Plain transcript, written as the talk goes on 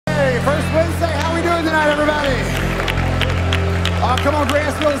Come on,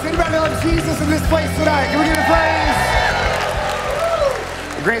 Grantsville. Does anybody love Jesus in this place tonight? Can we give him praise?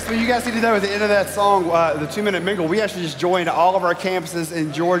 Grantsville, you guys need to know at the end of that song, the 2-minute mingle, we actually just joined all of our campuses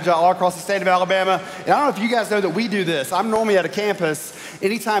in Georgia, all across the state of Alabama. And I don't know if you guys know that we do this. I'm normally at a campus.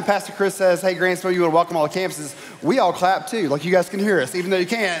 Anytime Pastor Chris says, hey, Grantsville, you want to welcome all the campuses, we all clap too, like you guys can hear us, even though you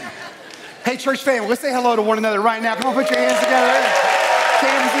can't. Hey, church family, let's say hello to one another right now. Come on, put your hands together.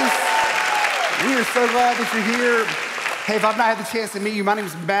 Campuses, we are so glad that you're here. Hey, if I've not had the chance to meet you, my name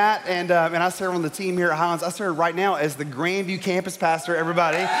is Matt, and I serve on the team here at Highlands. I serve right now as the Grandview campus pastor,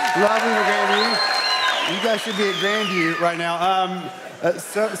 everybody. Lovely to Grandview. You guys should be at Grandview right now.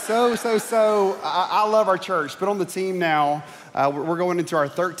 I love our church, but on the team now, we're going into our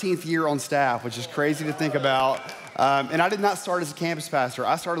 13th year on staff, which is crazy to think about. And I did not start as a campus pastor.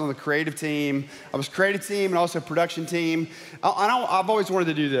 I started on the creative team. I was creative team and also production team. I've always wanted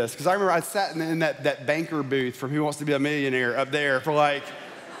to do this because I remember I sat in that banker booth from Who Wants to Be a Millionaire up there for like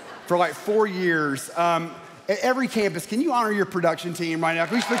 4 years. At every campus, can you honor your production team right now?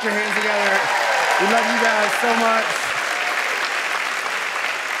 Can we just put your hands together? We love you guys so much.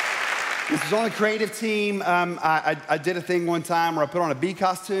 This was on the creative team. I did a thing one time where I put on a bee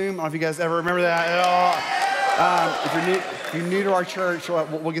costume. I don't know if you guys ever remember that at all. If you're new to our church,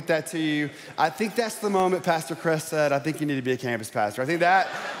 we'll get that to you. I think that's the moment Pastor Chris said, I think you need to be a campus pastor. I think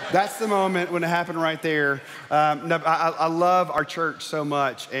that's the moment when it happened right there. I love our church so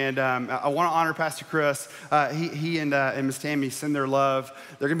much, and I want to honor Pastor Chris. He and Miss Tammy send their love.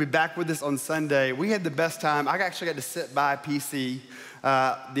 They're going to be back with us on Sunday. We had the best time. I actually got to sit by PC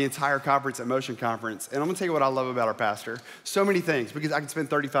the entire conference at Motion Conference. And I'm gonna tell you what I love about our pastor. So many things, because I could spend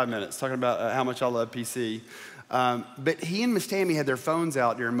 35 minutes talking about how much I love PC. But he and Miss Tammy had their phones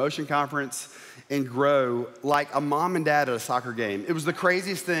out during Motion Conference and Grow like a mom and dad at a soccer game. It was the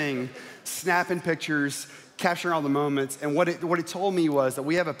craziest thing, snapping pictures, capturing all the moments. And what it told me was that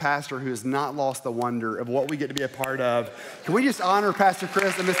we have a pastor who has not lost the wonder of what we get to be a part of. Can we just honor Pastor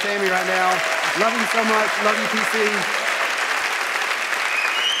Chris and Miss Tammy right now? Love you so much, love you, PC.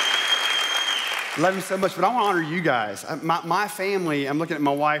 Love you so much, but I want to honor you guys. My family, I'm looking at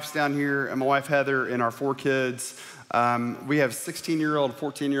my wife's down here, and my wife Heather, and our 4 kids. We have 16-year-old,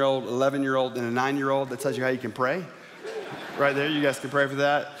 14-year-old, 11-year-old, and a 9-year-old. That tells you how you can pray. Right there, you guys can pray for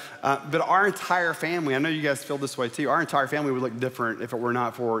that. But our entire family, I know you guys feel this way too, our entire family would look different if it were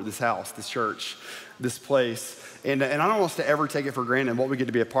not for this house, this church, this place. And I don't want us to ever take it for granted what we get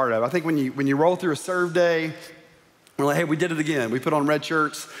to be a part of. I think when you roll through a serve day, we're like, hey, we did it again. We put on red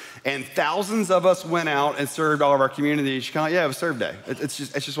shirts, and thousands of us went out and served all of our communities. You're kind of like, yeah, it was serve day. It's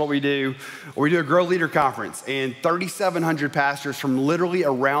just what we do. Or we do a Grow Leader Conference, and 3,700 pastors from literally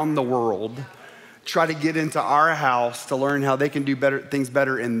around the world try to get into our house to learn how they can do things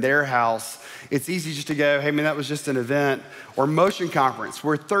better in their house. It's easy just to go, hey, man, that was just an event. Or Motion Conference,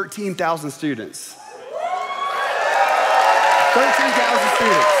 we're 13,000 students. 13,000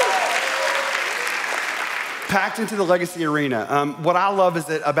 students. Packed into the Legacy Arena. What I love is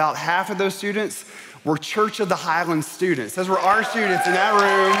that about half of those students were Church of the Highlands students. Those were our students in that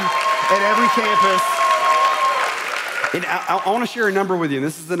room at every campus. And I want to share a number with you. And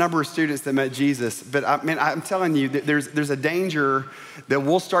this is the number of students that met Jesus. But I'm telling you, that there's a danger that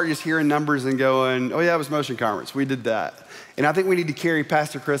we'll start just hearing numbers and going, oh yeah, it was Motion Conference. We did that. And I think we need to carry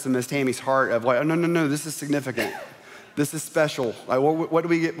Pastor Chris and Miss Tammy's heart of like, oh, no, this is significant. This is special. Like, what do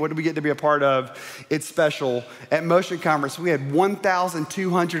we get to be a part of? It's special. At Motion Conference, we had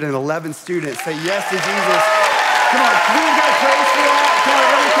 1,211 students say yes to Jesus. Come on, can we get a praise for that? Come on,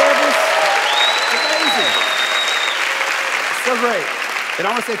 every campus. Amazing. So great. And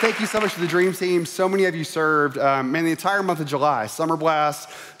I want to say thank you so much to the Dream Team. So many of you served. The entire month of July, Summer Blast,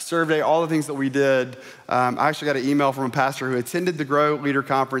 Serve Day, all the things that we did. I actually got an email from a pastor who attended the Grow Leader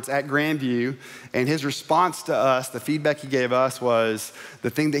Conference at Grandview, and his response to us, the feedback he gave us was the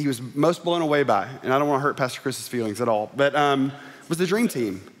thing that he was most blown away by, and I don't want to hurt Pastor Chris's feelings at all, but was the Dream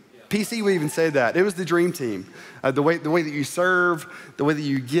Team. PC would even say that. It was the Dream Team. The way that you serve, the way that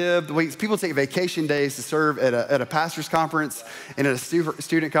you give, the way people take vacation days to serve at a pastor's conference and at a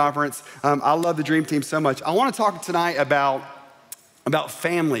student conference. I love the Dream Team so much. I want to talk tonight about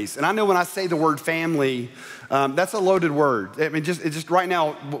families. And I know when I say the word family, that's a loaded word. I mean, just right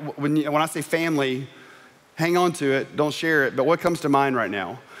now, when I say family, hang on to it, don't share it, but what comes to mind right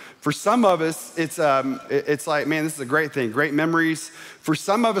now? For some of us, it's like, man, this is a great thing, great memories. For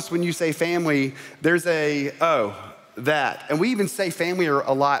some of us, when you say family, there's that. And we even say family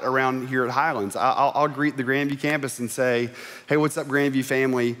a lot around here at Highlands. I'll greet the Grandview campus and say, hey, what's up, Grandview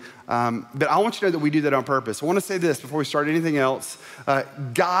family? But I want you to know that we do that on purpose. I want to say this before we start anything else.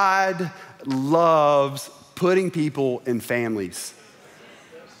 God loves putting people in families.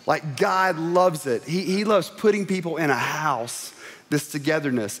 Like God loves it. He loves putting people in a house, this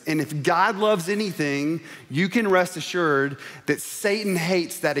togetherness. And if God loves anything, you can rest assured that Satan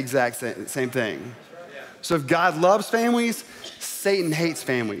hates that exact same thing. So if God loves families, Satan hates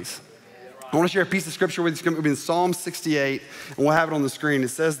families. I want to share a piece of scripture with you. It's going to be in Psalm 68, and we'll have it on the screen. It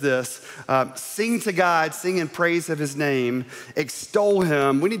says this, sing to God, sing in praise of his name, extol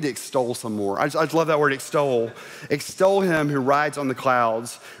him. We need to extol some more. I just love that word, extol. Extol him who rides on the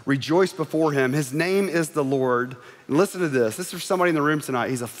clouds. Rejoice before him. His name is the Lord. And listen to this. This is for somebody in the room tonight.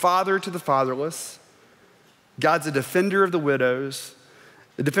 He's a father to the fatherless. God's a defender of the widows.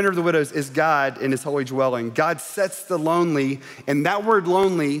 The defender of the widows is God in his holy dwelling. God sets the lonely, and that word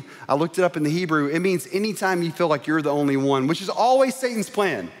lonely, I looked it up in the Hebrew, it means anytime you feel like you're the only one, which is always Satan's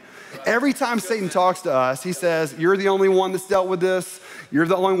plan. Every time Satan talks to us, he says, you're the only one that's dealt with this. You're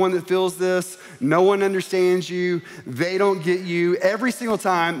the only one that feels this. No one understands you. They don't get you. Every single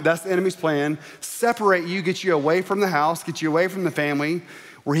time, that's the enemy's plan. Separate you, get you away from the house, get you away from the family,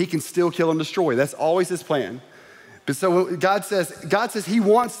 where he can steal, kill, and destroy. That's always his plan. But so God says he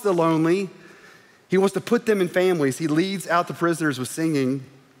wants the lonely. He wants to put them in families. He leads out the prisoners with singing,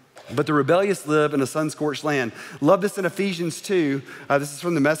 but the rebellious live in a sun-scorched land. Love this in Ephesians 2. This is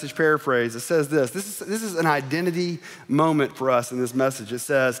from the Message paraphrase. It says this is an identity moment for us in this message. It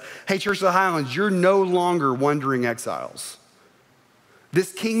says, hey, Church of the Highlands, you're no longer wandering exiles.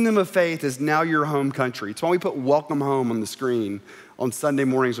 This kingdom of faith is now your home country. It's why we put welcome home on the screen on Sunday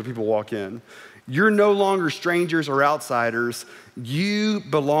mornings when people walk in. You're no longer strangers or outsiders. You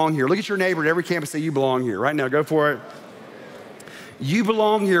belong here. Look at your neighbor at every campus, say you belong here. Right now, go for it. You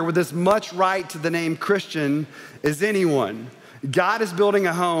belong here with as much right to the name Christian as anyone. God is building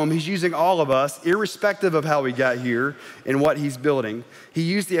a home. He's using all of us, irrespective of how we got here and what he's building. He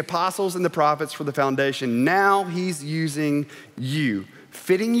used the apostles and the prophets for the foundation. Now he's using you,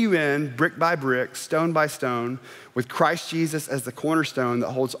 fitting you in brick by brick, stone by stone, with Christ Jesus as the cornerstone that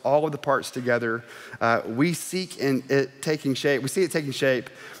holds all of the parts together. We see it taking shape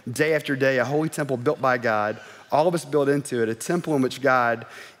day after day, a holy temple built by God, all of us built into it, a temple in which God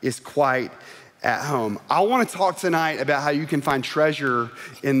is quite at home. I want to talk tonight about how you can find treasure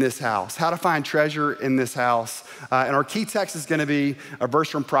in this house, how to find treasure in this house. And our key text is going to be a verse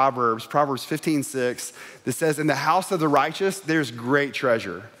from Proverbs 15:6, that says, in the house of the righteous, there's great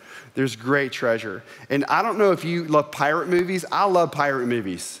treasure. There's great treasure. And I don't know if you love pirate movies. I love pirate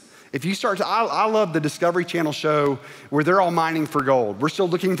movies. If you start to, I love the Discovery Channel show where they're all mining for gold. We're still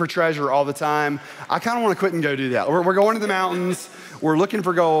looking for treasure all the time. I kind of want to quit and go do that. We're going to the mountains. We're looking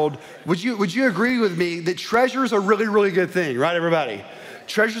for gold. Would you agree with me that treasure is a really, really good thing, right, everybody?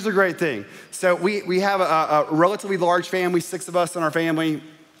 Treasure's a great thing. So we have a relatively large family, 6 of us in our family.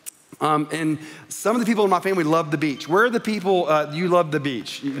 And some of the people in my family love the beach. Where are the people you love the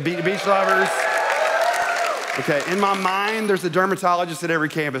beach? Beach lovers? Okay, in my mind, there's a dermatologist at every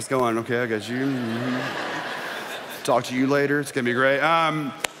campus going, okay, I got you. Mm-hmm. Talk to you later, it's gonna be great.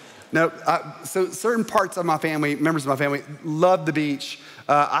 So certain parts of my family, members of my family, love the beach.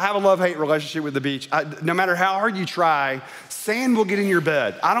 I have a love-hate relationship with the beach. No matter how hard you try, sand will get in your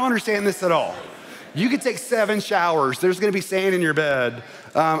bed. I don't understand this at all. You could take 7 showers, there's gonna be sand in your bed.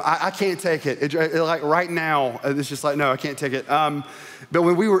 I can't take it. Like right now, it's just like, no, I can't take it. But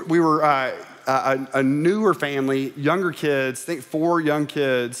when we were a newer family, younger kids, I think 4 young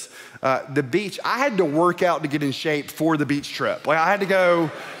kids, the beach, I had to work out to get in shape for the beach trip. Like I had to go,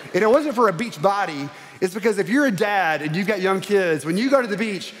 and it wasn't for a beach body. It's because if you're a dad and you've got young kids, when you go to the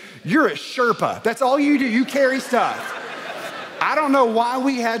beach, you're a Sherpa. That's all you do, you carry stuff. I don't know why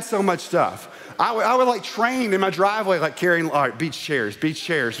we had so much stuff. I would like train in my driveway, like carrying, all right, beach chairs.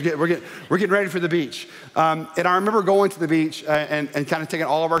 We're getting ready for the beach. And I remember going to the beach and kind of taking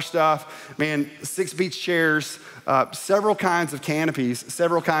all of our stuff, man, 6 beach chairs, several kinds of canopies,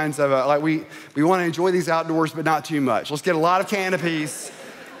 several kinds of, like we want to enjoy these outdoors, but not too much. Let's get a lot of canopies,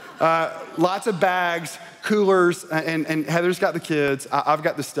 lots of bags, coolers, and Heather's got the kids. I've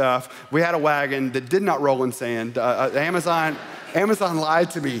got the stuff. We had a wagon that did not roll in sand. Amazon lied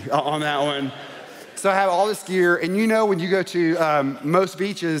to me on that one. So I have all this gear, and you know when you go to most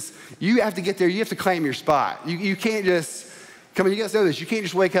beaches, you have to get there, you have to claim your spot. You can't just, come on, you guys know this, you can't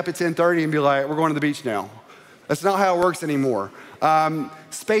just wake up at 10:30 and be like, we're going to the beach now. That's not how it works anymore.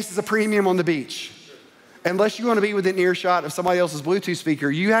 Space is a premium on the beach. Unless you want to be within earshot of somebody else's Bluetooth speaker,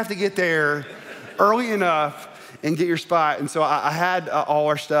 you have to get there early enough and get your spot. And so I had all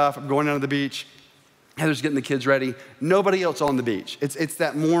our stuff. I'm going down to the beach. Heather's getting the kids ready. Nobody else on the beach. It's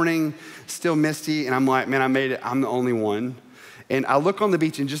that morning, still misty, and I'm like, man, I made it. I'm the only one. And I look on the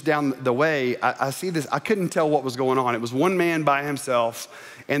beach, and just down the way, I see this. I couldn't tell what was going on. It was one man by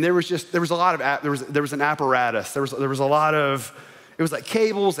himself, and there was a lot of, there was an apparatus. There was a lot of, it was like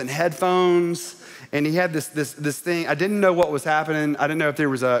cables and headphones. And he had this thing. I didn't know what was happening. I didn't know if there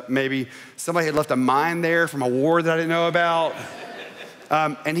was maybe somebody had left a mine there from a war that I didn't know about.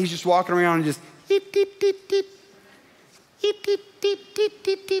 And he's just walking around and just, eep, eep, eep, eep, eep, eep, eep,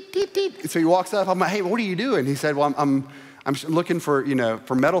 eep, eep, eep, eep. So he walks up. I'm like, hey, what are you doing? He said, well, I'm looking for,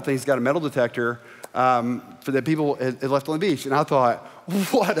 for metal things. He's got a metal detector for the people had left on the beach. And I thought,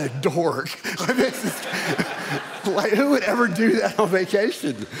 what a dork. Like, who would ever do that on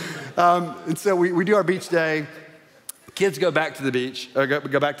vacation? And so we do our beach day. Kids go back to the beach,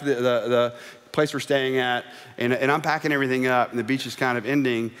 go back to the place we're staying at, and I'm packing everything up, and the beach is kind of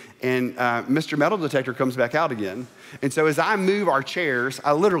ending, and Mr. Metal Detector comes back out again. And so as I move our chairs,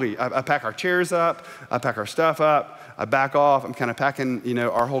 I pack our chairs up, I pack our stuff up, I back off. I'm kind of packing,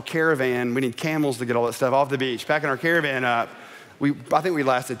 our whole caravan. We need camels to get all that stuff off the beach. Packing our caravan up. I think we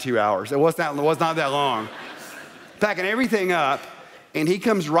lasted 2 hours. It was not that long. Packing everything up, and he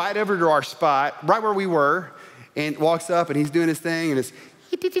comes right over to our spot, right where we were, and walks up, and he's doing his thing, and it's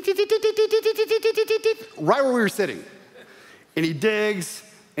right where we were sitting. And he digs,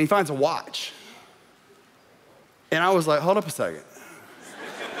 and he finds a watch. And I was like, hold up a second.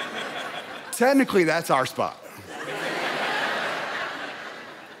 Technically, that's our spot.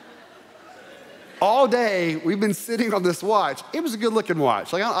 All day, we've been sitting on this watch. It was a good-looking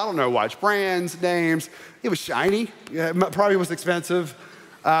watch. Like, I don't know watch brands, names. It was shiny. It probably was expensive.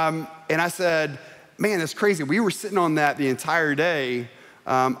 And I said, man, that's crazy. We were sitting on that the entire day.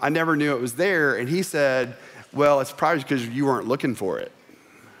 I never knew it was there. And he said, well, it's probably because you weren't looking for it.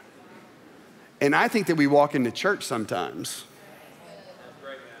 And I think that we walk into church sometimes,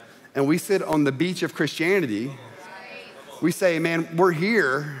 and we sit on the beach of Christianity. We say, man, we're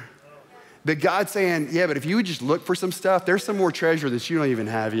here. But God's saying, yeah, but if you would just look for some stuff, there's some more treasure that you don't even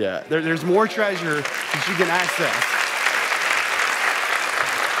have yet. There's more treasure that you can access.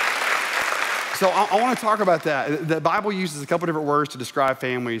 So I want to talk about that. The Bible uses a couple different words to describe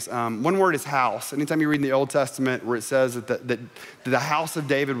families. One word is house. Anytime you read in the Old Testament where it says that the house of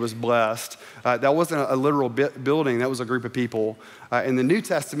David was blessed, that wasn't a literal building. That was a group of people. In the New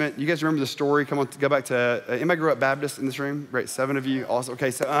Testament, you guys remember the story? Come on, go back to, anybody grew up Baptist in this room? Right, 7 of you also. Okay,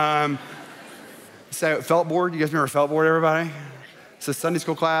 so felt board. You guys remember felt board, everybody? So Sunday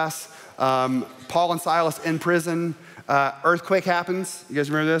school class. Paul and Silas in prison. Earthquake happens. You guys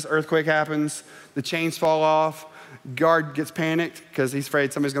remember this? Earthquake happens. The chains fall off. Guard gets panicked because he's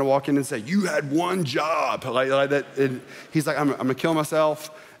afraid somebody's going to walk in and say, you had one job. Like that. And he's like, I'm going to kill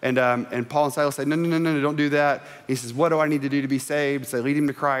myself. And Paul and Silas say, no, don't do that. He says, what do I need to do to be saved? So they lead him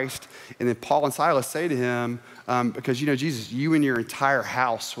to Christ. And then Paul and Silas say to him, because Jesus, you and your entire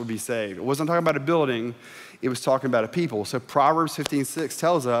house will be saved. It wasn't talking about a building. It was talking about a people. So Proverbs 15:6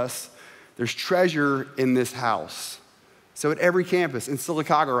 tells us there's treasure in this house. So at every campus in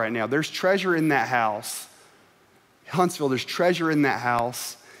Silicaga right now, there's treasure in that house. Huntsville, there's treasure in that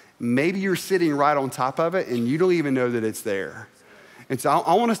house. Maybe you're sitting right on top of it and you don't even know that it's there. And so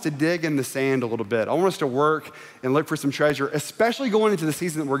I want us to dig in the sand a little bit. I want us to work and look for some treasure, especially going into the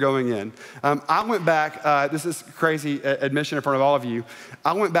season that we're going in. I went back, this is crazy admission in front of all of you.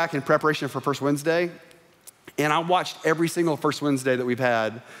 I went back in preparation for First Wednesday, and I watched every single First Wednesday that we've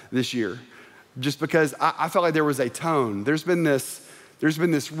had this year. Just because I felt like there was a tone. There's been this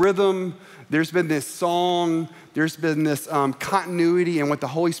rhythm, there's been this song, there's been this continuity in what the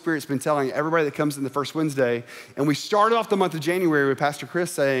Holy Spirit's been telling everybody that comes in the first Wednesday. And we started off the month of January with Pastor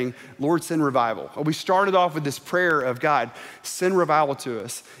Chris saying, Lord, send revival. We started off with this prayer of God, send revival to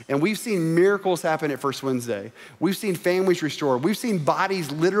us. And we've seen miracles happen at First Wednesday. We've seen families restored. We've seen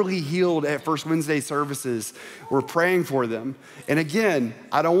bodies literally healed at First Wednesday services. We're praying for them. And again,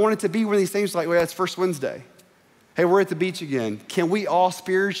 I don't want it to be one of these things like, well, it's First Wednesday. Hey, we're at the beach again. Can we all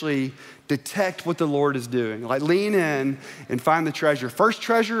spiritually detect what the Lord is doing? Like lean in and find the treasure. First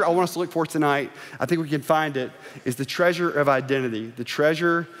treasure I want us to look for tonight, I think we can find it, is the treasure of identity. The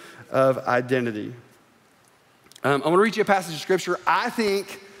treasure of identity. I'm gonna read you a passage of scripture. I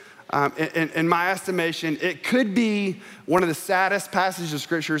think, in my estimation, it could be one of the saddest passages of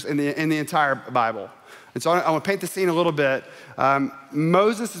scriptures in the entire Bible. And so I want to paint the scene a little bit.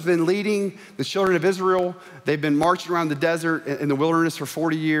 Moses has been leading the children of Israel. They've been marching around the desert in the wilderness for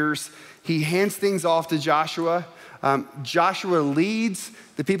 40 years. He hands things off to Joshua. Joshua leads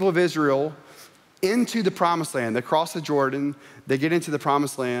the people of Israel into the promised land. They cross the Jordan. They get into the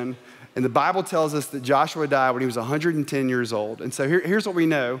promised land. And the Bible tells us that Joshua died when he was 110 years old. And so here's what we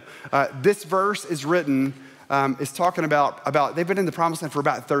know. This verse is written is talking about they've been in the promised land for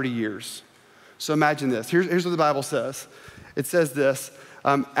about 30 years. So imagine this. Here's what the Bible says. It says this.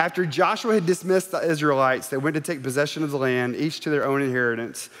 After Joshua had dismissed the Israelites, they went to take possession of the land, each to their own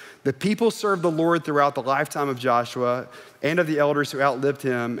inheritance. The people served the Lord throughout the lifetime of Joshua and of the elders who outlived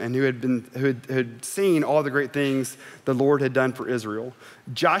him and who had seen all the great things the Lord had done for Israel.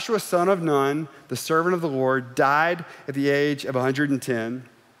 Joshua, son of Nun, the servant of the Lord, died at the age of 110.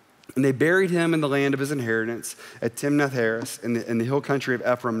 And they buried him in the land of his inheritance at Timnath-Heres in the hill country of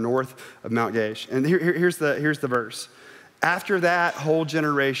Ephraim, north of Mount Gaish. And here's the verse. After that whole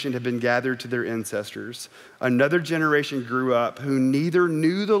generation had been gathered to their ancestors, another generation grew up who neither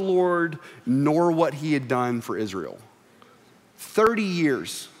knew the Lord nor what he had done for Israel. 30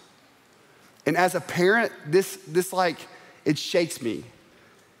 years. And as a parent, this like, it shakes me.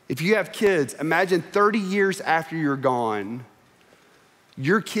 If you have kids, imagine 30 years after you're gone,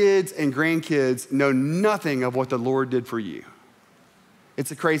 your kids and grandkids know nothing of what the Lord did for you.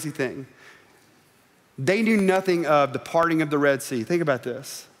 It's a crazy thing. They knew nothing of the parting of the Red Sea. Think about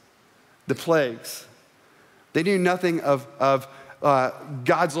this. The plagues. They knew nothing of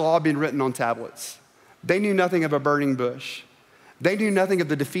God's law being written on tablets. They knew nothing of a burning bush. They knew nothing of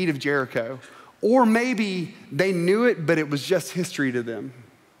the defeat of Jericho. Or maybe they knew it, but it was just history to them.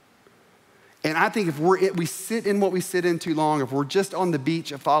 And I think if we sit in what we sit in too long, if we're just on the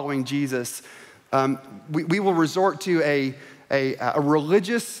beach of following Jesus, we will resort to a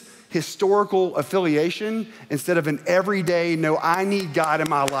religious, historical affiliation instead of an everyday, no, I need God in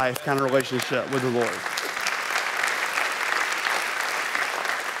my life kind of relationship with the Lord.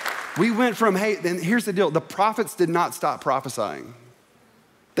 We went from, hey, and here's the deal. The prophets did not stop prophesying.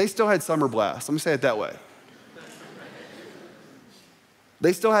 They still had summer blast. Let me say it that way.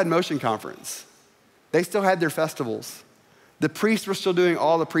 They still had motion conference. They still had their festivals. The priests were still doing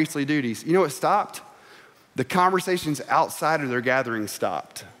all the priestly duties. You know what stopped? The conversations outside of their gathering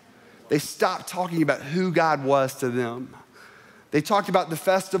stopped. They stopped talking about who God was to them. They talked about the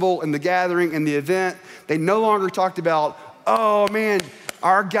festival and the gathering and the event. They no longer talked about, oh man,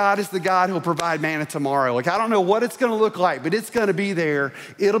 our God is the God who'll provide manna tomorrow. Like, I don't know what it's gonna look like, but it's gonna be there.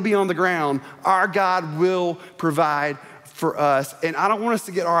 It'll be on the ground. Our God will provide for us. And I don't want us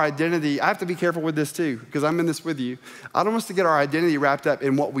to get our identity, I have to be careful with this too, because I'm in this with you. I don't want us to get our identity wrapped up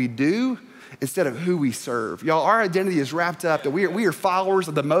in what we do instead of who we serve. Y'all, our identity is wrapped up that we are followers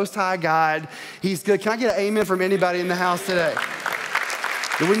of the Most High God. He's good. Can I get an amen from anybody in the house today?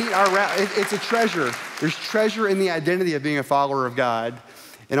 That we need it's a treasure. There's treasure in the identity of being a follower of God.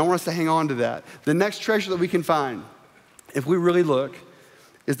 And I want us to hang on to that. The next treasure that we can find, if we really look,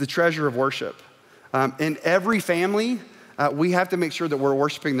 is the treasure of worship. In every family, we have to make sure that we're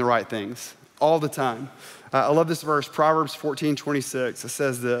worshiping the right things all the time. I love this verse, Proverbs 14:26. It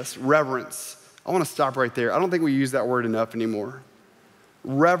says this, reverence. I want to stop right there. I don't think we use that word enough anymore.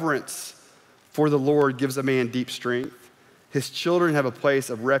 Reverence for the Lord gives a man deep strength. His children have a place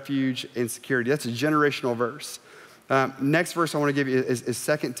of refuge and security. That's a generational verse. Next verse I want to give you is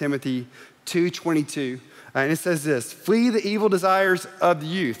 2 Timothy 2:22. And it says this, flee the evil desires of the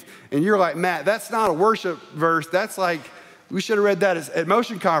youth. And you're like, Matt, that's not a worship verse. That's like, we should have read that at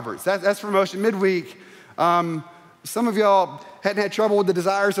Motion Conference. That's for Motion midweek. Some of y'all hadn't had trouble with the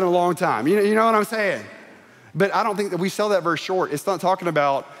desires in a long time. You know what I'm saying? But I don't think that we sell that verse short. It's not talking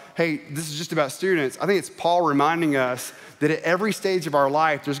about, hey, this is just about students. I think it's Paul reminding us that at every stage of our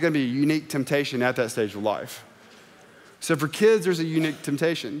life, there's going to be a unique temptation at that stage of life. So for kids, there's a unique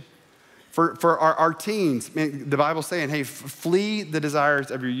temptation. For our teens, the Bible's saying, hey, flee the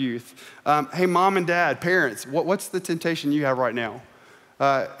desires of your youth. Hey, mom and dad, parents, what's the temptation you have right now?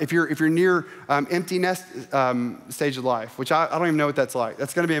 If you're near empty nest stage of life, which I don't even know what that's like.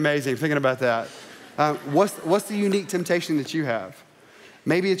 That's gonna be amazing thinking about that. What's the unique temptation that you have?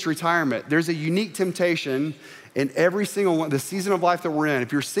 Maybe it's retirement. There's a unique temptation in every single one, the season of life that we're in.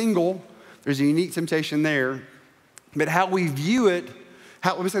 If you're single, there's a unique temptation there. But how we view it,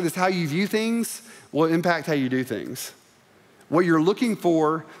 let me say this, how you view things will impact how you do things. What you're looking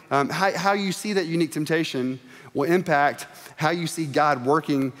for, how you see that unique temptation will impact how you see God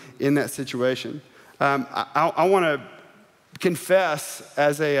working in that situation. I want to confess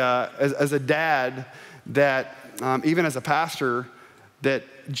as a dad that even as a pastor, that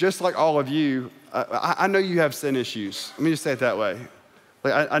just like all of you, I know you have sin issues. Let me just say it that way.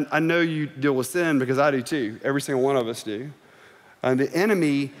 Like I know you deal with sin because I do too. Every single one of us do. And the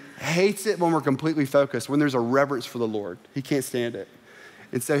enemy hates it when we're completely focused, when there's a reverence for the Lord. He can't stand it.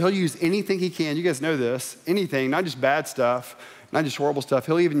 And so he'll use anything he can. You guys know this. Anything, not just bad stuff, not just horrible stuff.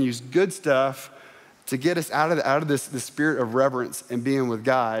 He'll even use good stuff to get us out of this spirit of reverence and being with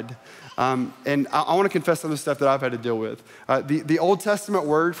God. And I want to confess some of the stuff that I've had to deal with. The Old Testament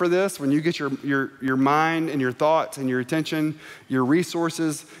word for this, when you get your mind and your thoughts and your attention, your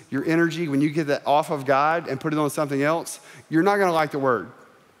resources, your energy, when you get that off of God and put it on something else, you're not going to like the word.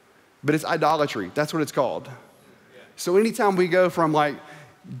 But it's idolatry. That's what it's called. So anytime we go from like,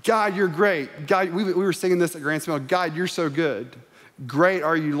 God, you're great. God, we were singing this at Grand Smell. God, you're so good. Great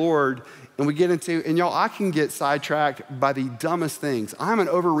are you, Lord. And we get into, and y'all, I can get sidetracked by the dumbest things. I'm an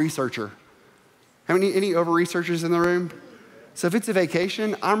over-researcher. Any over-researchers in the room? So if it's a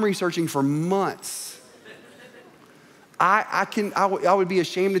vacation, I'm researching for months. I would be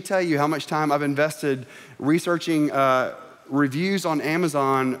ashamed to tell you how much time I've invested researching reviews on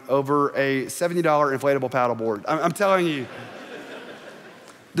Amazon over a $70 inflatable paddleboard. I'm telling you.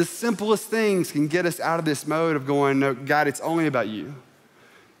 The simplest things can get us out of this mode of going, no, God, it's only about you.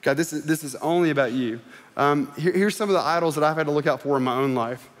 God, this is only about you. Here's some of the idols that I've had to look out for in my own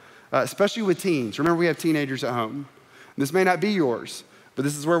life, especially with teens. Remember, we have teenagers at home. This may not be yours, but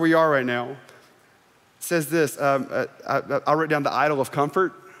this is where we are right now. It says this, I wrote down the idol of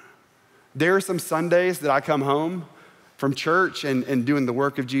comfort. There are some Sundays that I come home from church and doing the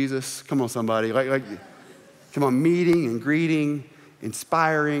work of Jesus. Come on, somebody. Come on, meeting and greeting,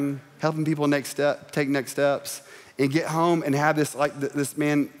 inspiring, helping people take next steps, and get home and have this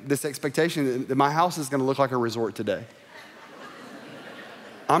expectation that my house is gonna look like a resort today.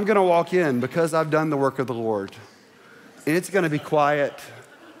 I'm gonna walk in because I've done the work of the Lord, and it's gonna be quiet.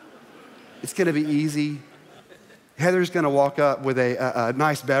 It's gonna be easy. Heather's gonna walk up with a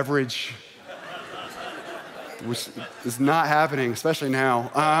nice beverage, which is not happening, especially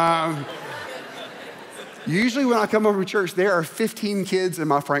now. Usually when I come over to church, there are 15 kids in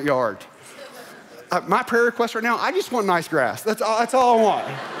my front yard. My prayer request right now, I just want nice grass. That's all I want.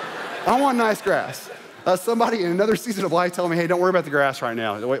 I want nice grass. Somebody in another season of life told me, hey, don't worry about the grass right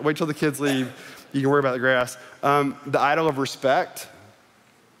now. Wait till the kids leave. You can worry about the grass. The idol of respect.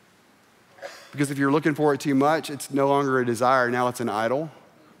 Because if you're looking for it too much, it's no longer a desire. Now it's an idol.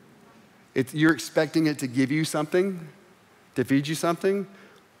 You're expecting it to give you something, to feed you something.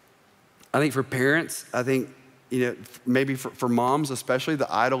 I think for parents, maybe for moms especially,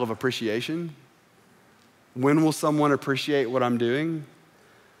 the idol of appreciation. When will someone appreciate what I'm doing?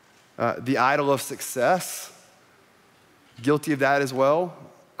 The idol of success. Guilty of that as well.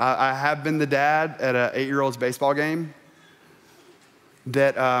 I have been the dad at an 8-year-old's baseball game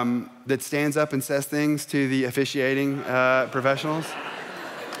that stands up and says things to the officiating professionals.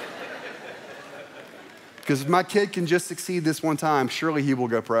 Because if my kid can just succeed this one time, surely he will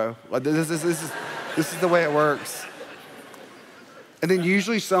go pro. This is the way it works. And then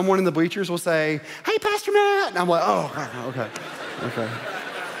usually someone in the bleachers will say, hey, Pastor Matt. And I'm like, oh, okay.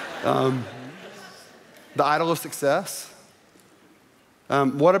 The idol of success.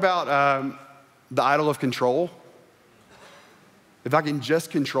 What about the idol of control? If I can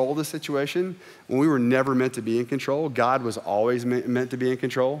just control the situation, when we were never meant to be in control, God was always meant to be in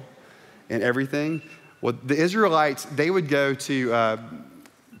control in everything. Well, the Israelites, they would go to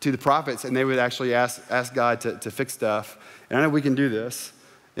the prophets and they would actually ask God to fix stuff. And I know we can do this.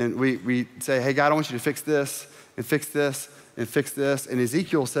 And we say, hey, God, I want you to fix this and fix this and fix this. And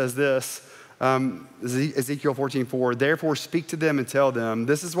Ezekiel says this, Ezekiel 14:4, therefore speak to them and tell them,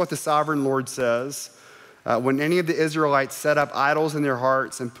 this is what the sovereign Lord says. When any of the Israelites set up idols in their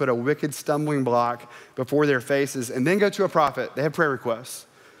hearts and put a wicked stumbling block before their faces and then go to a prophet, they have prayer requests.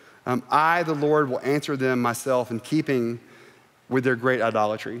 I, the Lord, will answer them myself in keeping with their great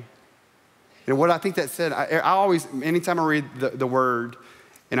idolatry. And what I think that said, I always, anytime I read the word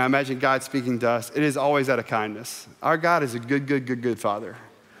and I imagine God speaking to us, it is always out of kindness. Our God is a good Father.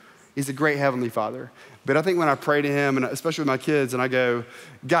 He's a great Heavenly Father. But I think when I pray to him, and especially with my kids, and I go,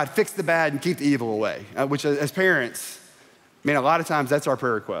 God, fix the bad and keep the evil away, which as parents, a lot of times that's our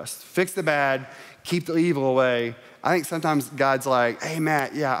prayer request. Fix the bad, keep the evil away. I think sometimes God's like, hey,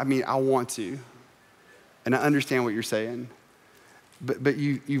 Matt, I want to. And I understand what you're saying. But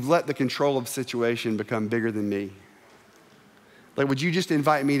you've let the control of the situation become bigger than me. Like, would you just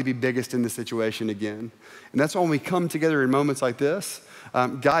invite me to be biggest in the situation again? And that's why when we come together in moments like this,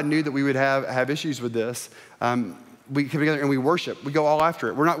 God knew that we would have issues with this. We come together and we worship. We go all after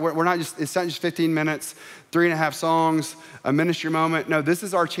it. It's not just 15 minutes, 3.5 songs, a ministry moment. No, this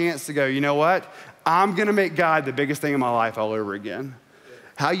is our chance to go, you know what? I'm gonna make God the biggest thing in my life all over again.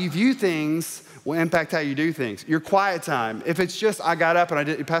 How you view things will impact how you do things. Your quiet time, if it's just, I got up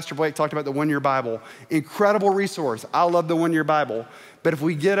and Pastor Blake talked about the 1-Year Bible, incredible resource. I love the 1-Year Bible. But if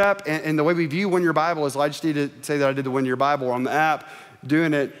we get up and the way we view 1-Year Bible is, I just need to say that I did the 1-Year Bible on the app,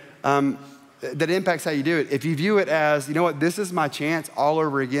 doing it, that impacts how you do it. If you view it as, you know what, this is my chance all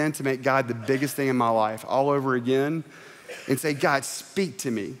over again to make God the biggest thing in my life all over again, and say, God, speak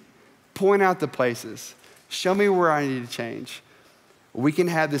to me. Point out the places. Show me where I need to change. We can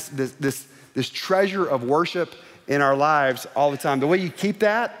have this treasure of worship in our lives all the time. The way you keep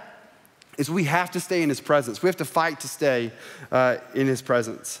that is we have to stay in his presence. We have to fight to stay in his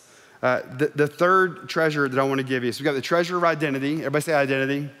presence. The third treasure that I want to give you, so we got the treasure of identity. Everybody say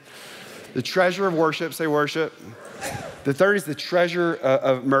identity. The treasure of worship, say worship. The third is the treasure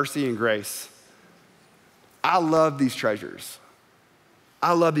of mercy and grace. I love these treasures.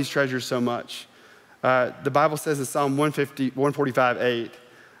 I love these treasures so much. The Bible says in Psalm 145:8,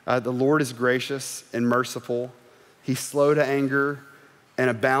 the Lord is gracious and merciful. He's slow to anger and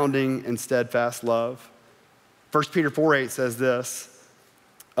abounding in steadfast love. 1 Peter 4:8 says this,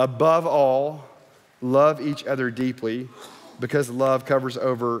 above all, love each other deeply because love covers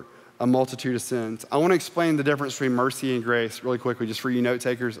over a multitude of sins. I want to explain the difference between mercy and grace really quickly, just for you note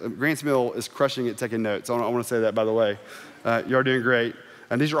takers. Grants Mill is crushing it taking notes. I want to say that, by the way. You are doing great.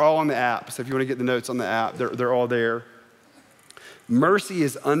 And these are all on the app, so if you want to get the notes on the app, they're all there. Mercy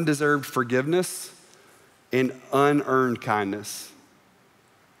is undeserved forgiveness and unearned kindness.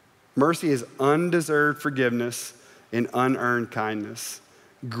 Mercy is undeserved forgiveness and unearned kindness.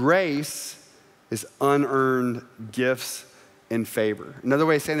 Grace is unearned gifts and favor. Another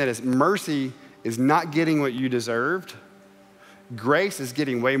way of saying that is mercy is not getting what you deserved. Grace is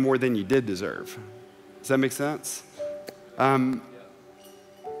getting way more than you did deserve. Does that make sense? Can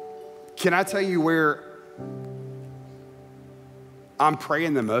I tell you where I'm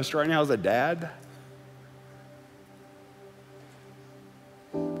praying the most right now as a dad?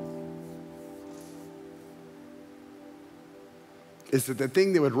 Is that the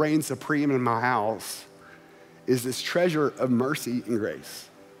thing that would reign supreme in my house is this treasure of mercy and grace.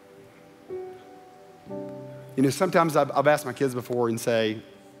 You know, sometimes I've asked my kids before and say,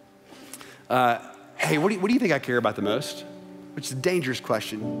 hey, what do you think I care about the most? Which is a dangerous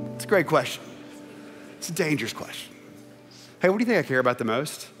question. It's a great question. It's a dangerous question. Hey, what do you think I care about the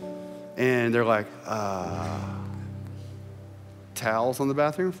most? And they're like, towels on the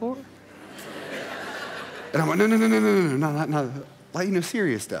bathroom floor? And I'm like, no, not like, you know,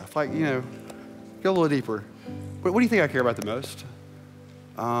 serious stuff. Like, you know, go a little deeper. What do you think I care about the most?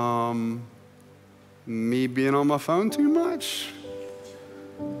 Me being on my phone too much?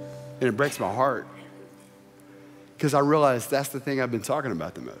 And it breaks my heart. Because I realize that's the thing I've been talking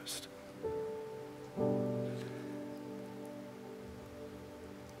about the most.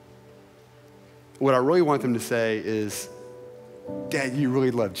 What I really want them to say is, Dad, you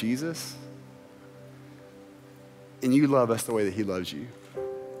really love Jesus? And you love us the way that he loves you.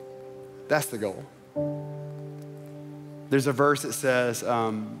 That's the goal. There's a verse that says, I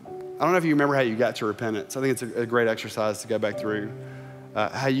don't know if you remember how you got to repentance. I think it's a great exercise to go back through.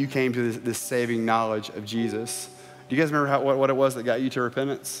 How you came to this saving knowledge of Jesus. Do you guys remember what it was that got you to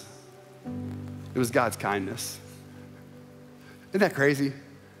repentance? It was God's kindness. Isn't that crazy?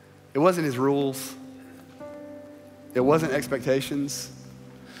 It wasn't his rules. It wasn't expectations.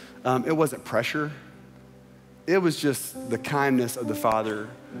 It wasn't pressure. It was just the kindness of the Father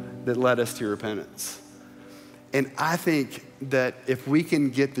that led us to repentance. And I think that if we can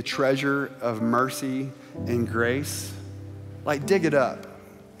get the treasure of mercy and grace, like dig it up.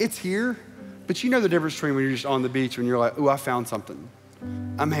 It's here, but you know the difference between when you're just on the beach when you're like, ooh, I found something.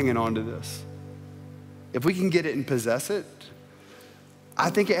 I'm hanging on to this. If we can get it and possess it, I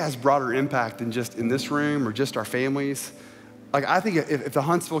think it has broader impact than just in this room or just our families. Like I think if the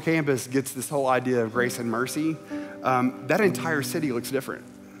Huntsville campus gets this whole idea of grace and mercy, that entire city looks different.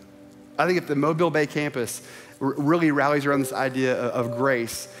 I think if the Mobile Bay campus really rallies around this idea of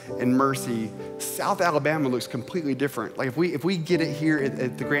grace and mercy, South Alabama looks completely different. Like if we get it here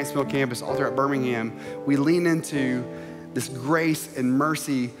at the Grants Mill campus, all throughout Birmingham, we lean into this grace and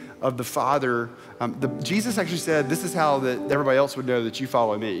mercy of the Father. Jesus actually said, this is how that everybody else would know that you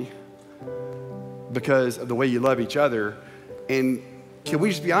follow me, because of the way you love each other. And can we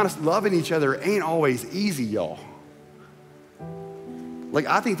just be honest, loving each other ain't always easy, y'all. Like,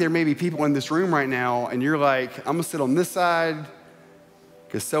 I think there may be people in this room right now, and you're like, I'm gonna sit on this side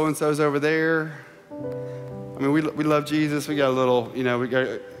because so-and-so's over there. I mean, we love Jesus. We got a little, you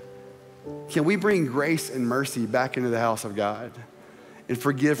know, can we bring grace and mercy back into the house of God and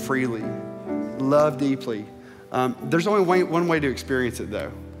forgive freely, love deeply? There's only one way to experience it,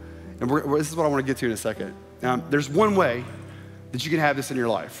 though. And this is what I want to get to in a second. There's one way that you can have this in your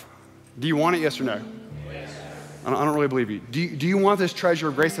life. Do you want it, yes or no? I don't really believe you. Do you want this treasure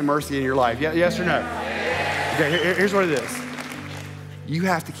of grace and mercy in your life? Yes or no? Okay, here's what it is. You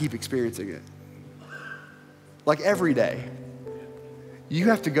have to keep experiencing it. like every day. You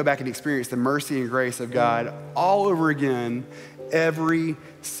have to go back and experience the mercy and grace of God all over again every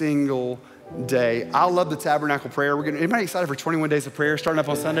single day. I love the tabernacle prayer. Anybody excited for 21 days of prayer starting up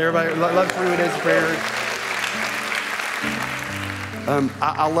on Sunday? Everybody love 21 days of prayer?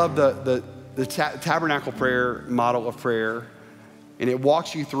 I love the tabernacle prayer model of prayer, and it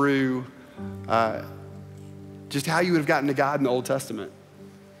walks you through just how you would have gotten to God in the Old Testament.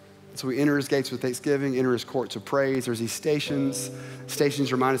 So we enter his gates with thanksgiving, enter his courts with praise. There's these stations.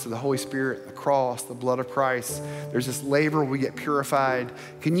 Stations remind us of the Holy Spirit, the cross, the blood of Christ. There's this laver where we get purified.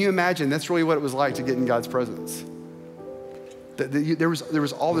 Can you imagine? That's really what it was like to get in God's presence. There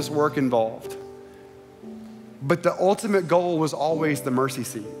was all this work involved. But the ultimate goal was always the mercy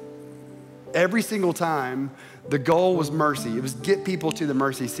seat. Every single time, the goal was mercy. It was get people to the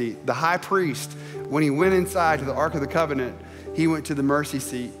mercy seat. The high priest, when he went inside to the Ark of the Covenant, he went to the mercy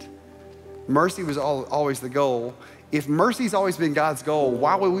seat. Mercy was always the goal. If mercy's always been God's goal,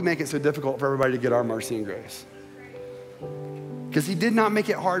 why would we make it so difficult for everybody to get our mercy and grace? Because he did not make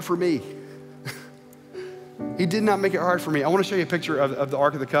it hard for me. He did not make it hard for me. I want to show you a picture of the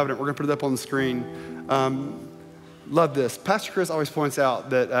Ark of the Covenant. We're going to put it up on the screen. Love this. Pastor Chris always points out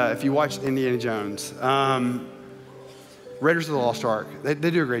that if you watch Indiana Jones, Raiders of the Lost Ark, they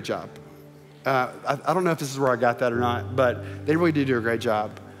do a great job. I don't know if this is where I got that or not, but they really do a great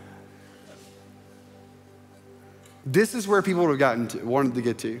job. This is where people would have wanted to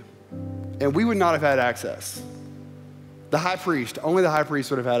get to, and we would not have had access. Only the high priest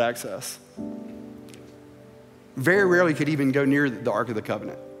would have had access. Very rarely could even go near the Ark of the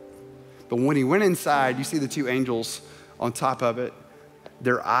Covenant. But when he went inside, you see the two angels on top of it,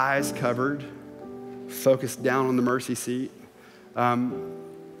 their eyes covered, focused down on the mercy seat.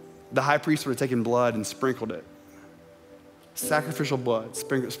 The high priest would have taken blood and sprinkled it. Sacrificial blood,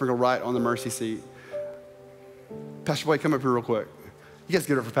 sprinkled right on the mercy seat. Pastor Blake, come up here real quick. You guys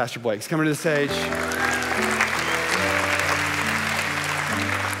give it up for Pastor Blake. He's coming to the stage.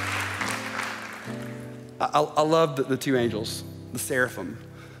 I love the two angels, the seraphim.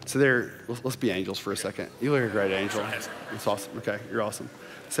 So let's be angels for a second. You look like a great angel. That's awesome. Okay, you're awesome.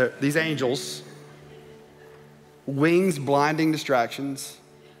 So these angels, wings blinding distractions.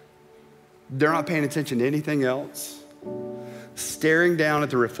 They're not paying attention to anything else. Staring down at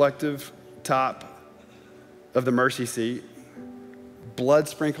the reflective top of the mercy seat, blood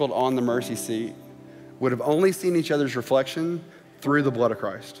sprinkled on the mercy seat, would have only seen each other's reflection through the blood of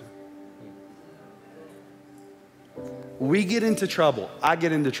Christ. We get into trouble. I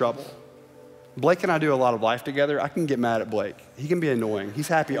get into trouble. Blake and I do a lot of life together. I can get mad at Blake. He can be annoying. He's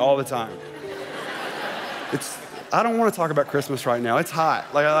happy all the time. I don't want to talk about Christmas right now. It's hot.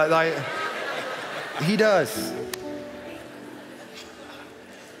 He does.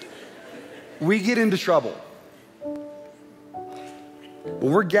 We get into trouble.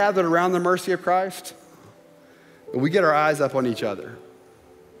 When we're gathered around the mercy of Christ, we get our eyes up on each other.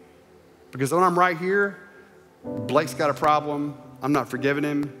 Because when I'm right here, Blake's got a problem. I'm not forgiving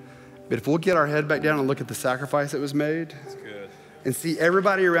him. But if we'll get our head back down and look at the sacrifice that was made, that's good, and see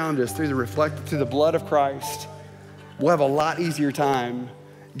everybody around us through the blood of Christ, we'll have a lot easier time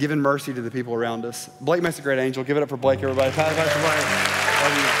giving mercy to the people around us. Blake makes a great angel. Give it up for Blake, everybody. Pastor Blake.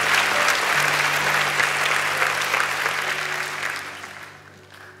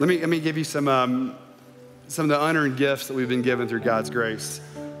 Let me give you some of the unearned gifts that we've been given through God's grace,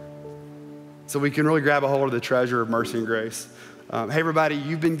 so we can really grab a hold of the treasure of mercy and grace. Hey, everybody,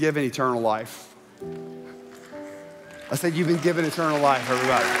 you've been given eternal life. I said you've been given eternal life,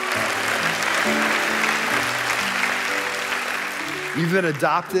 everybody. You've been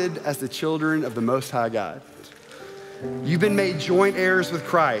adopted as the children of the Most High God. You've been made joint heirs with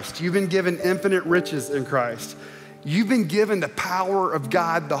Christ. You've been given infinite riches in Christ. You've been given the power of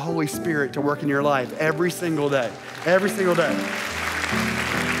God, the Holy Spirit, to work in your life every single day. Every single day.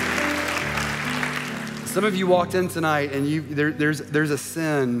 Some of you walked in tonight and there's a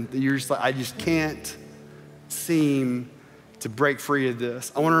sin that you're just like, I just can't seem to break free of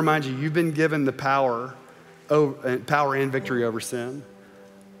this. I want to remind you, you've been given the power and victory over sin.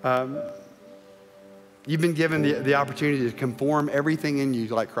 You've been given the opportunity to conform everything in you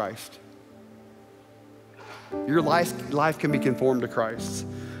like Christ. Your life can be conformed to Christ.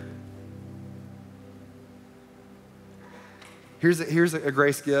 Here's a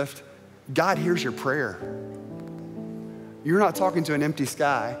grace gift. God hears your prayer. You're not talking to an empty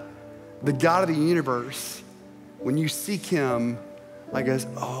sky. The God of the universe, when you seek him, goes,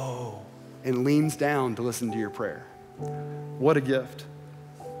 oh, and leans down to listen to your prayer. What a gift.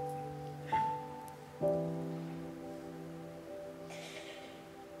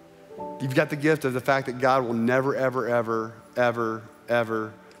 You've got the gift of the fact that God will never, ever, ever, ever,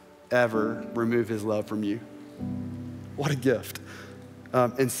 ever, ever remove his love from you. What a gift.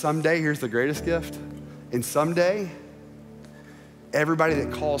 And someday, here's the greatest gift. And someday, everybody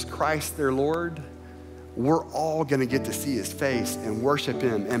that calls Christ their Lord, we're all gonna get to see his face and worship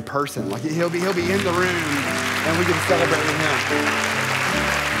him in person. Like he'll be in the room and we get to celebrate with him.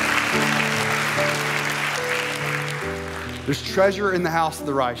 There's treasure in the house of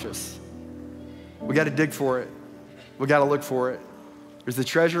the righteous. We gotta dig for it. We gotta look for it. There's the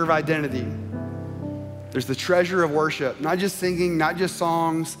treasure of identity. There's the treasure of worship, not just singing, not just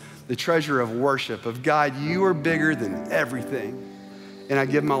songs, the treasure of worship, of God, you are bigger than everything, and I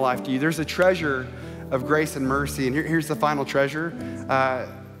give my life to you. There's a treasure of grace and mercy, and here's the final treasure.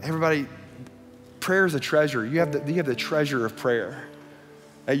 Everybody, prayer is a treasure. You have the treasure of prayer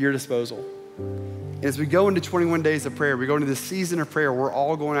at your disposal. And as we go into 21 days of prayer, we go into this season of prayer, we're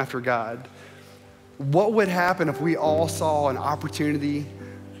all going after God. What would happen if we all saw an opportunity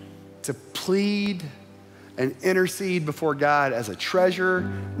to plead and intercede before God as a treasure,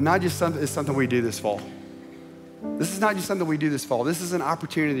 not just something we do this fall. This is not just something we do this fall. This is an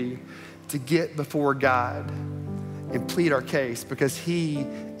opportunity to get before God and plead our case because he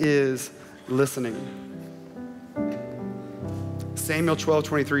is listening. Samuel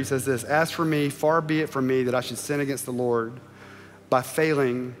 12:23 says this, as for me, far be it from me that I should sin against the Lord by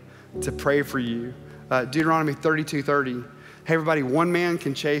failing to pray for you. Deuteronomy 32:30, hey everybody, one man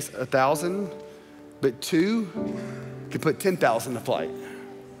can chase 1,000, but two can put 10,000 to flight.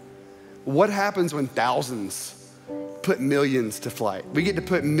 What happens when thousands put millions to flight? We get to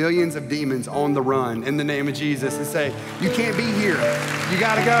put millions of demons on the run in the name of Jesus and say, you can't be here. You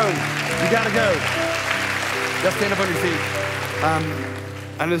gotta go. You gotta go. Just stand up on your feet.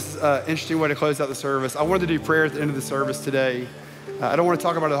 I know this is an interesting way to close out the service. I wanted to do prayer at the end of the service today. I don't want to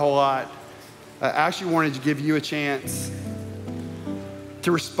talk about it a whole lot. I actually wanted to give you a chance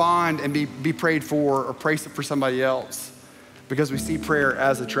to respond and be prayed for or pray for somebody else because we see prayer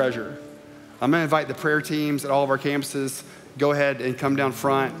as a treasure. I'm gonna invite the prayer teams at all of our campuses, go ahead and come down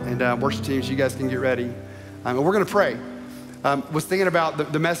front, and worship teams, you guys can get ready. And we're gonna pray. Was thinking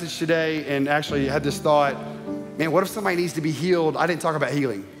about the message today and actually had this thought, man, what if somebody needs to be healed? I didn't talk about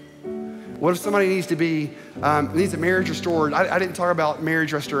healing. What if somebody needs a marriage restored? I didn't talk about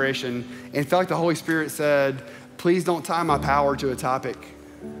marriage restoration and felt like the Holy Spirit said, please don't tie my power to a topic.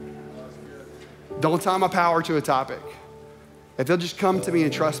 Don't tie my power to a topic. If they'll just come to me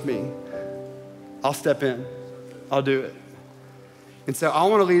and trust me, I'll step in, I'll do it. And so I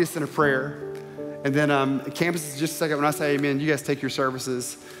wanna lead us in a prayer. And then campus, just a second, when I say amen, you guys take your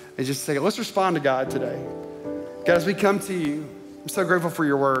services. And just a second, let's respond to God today. God, as we come to you, I'm so grateful for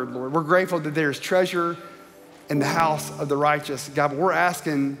your word, Lord. We're grateful that there's treasure in the house of the righteous, God, but we're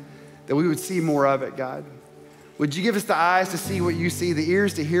asking that we would see more of it, God. Would you give us the eyes to see what you see, the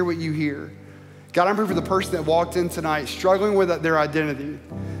ears to hear what you hear? God, I'm praying for the person that walked in tonight struggling with their identity.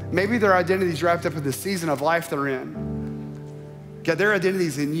 Maybe their identity is wrapped up in the season of life they're in. God, their identity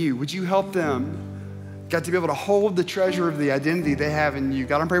is in you. Would you help them, God, to be able to hold the treasure of the identity they have in you?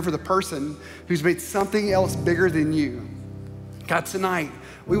 God, I'm praying for the person who's made something else bigger than you. God, tonight,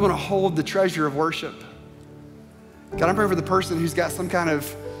 we want to hold the treasure of worship. God, I'm praying for the person who's got some kind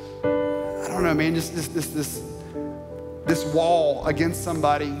of, I don't know, man, just this wall against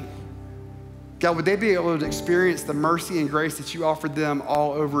somebody. God, would they be able to experience the mercy and grace that you offered them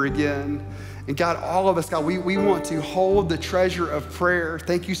all over again? And God, all of us, God, we want to hold the treasure of prayer.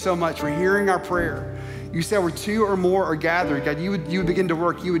 Thank you so much for hearing our prayer. You said where two or more are gathered, God, you would begin to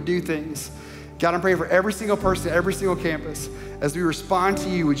work, you would do things. God, I'm praying for every single person, every single campus. As we respond to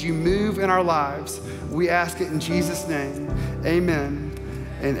you, would you move in our lives? We ask it in Jesus' name. Amen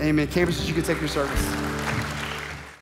and amen. Campuses, you can take your service.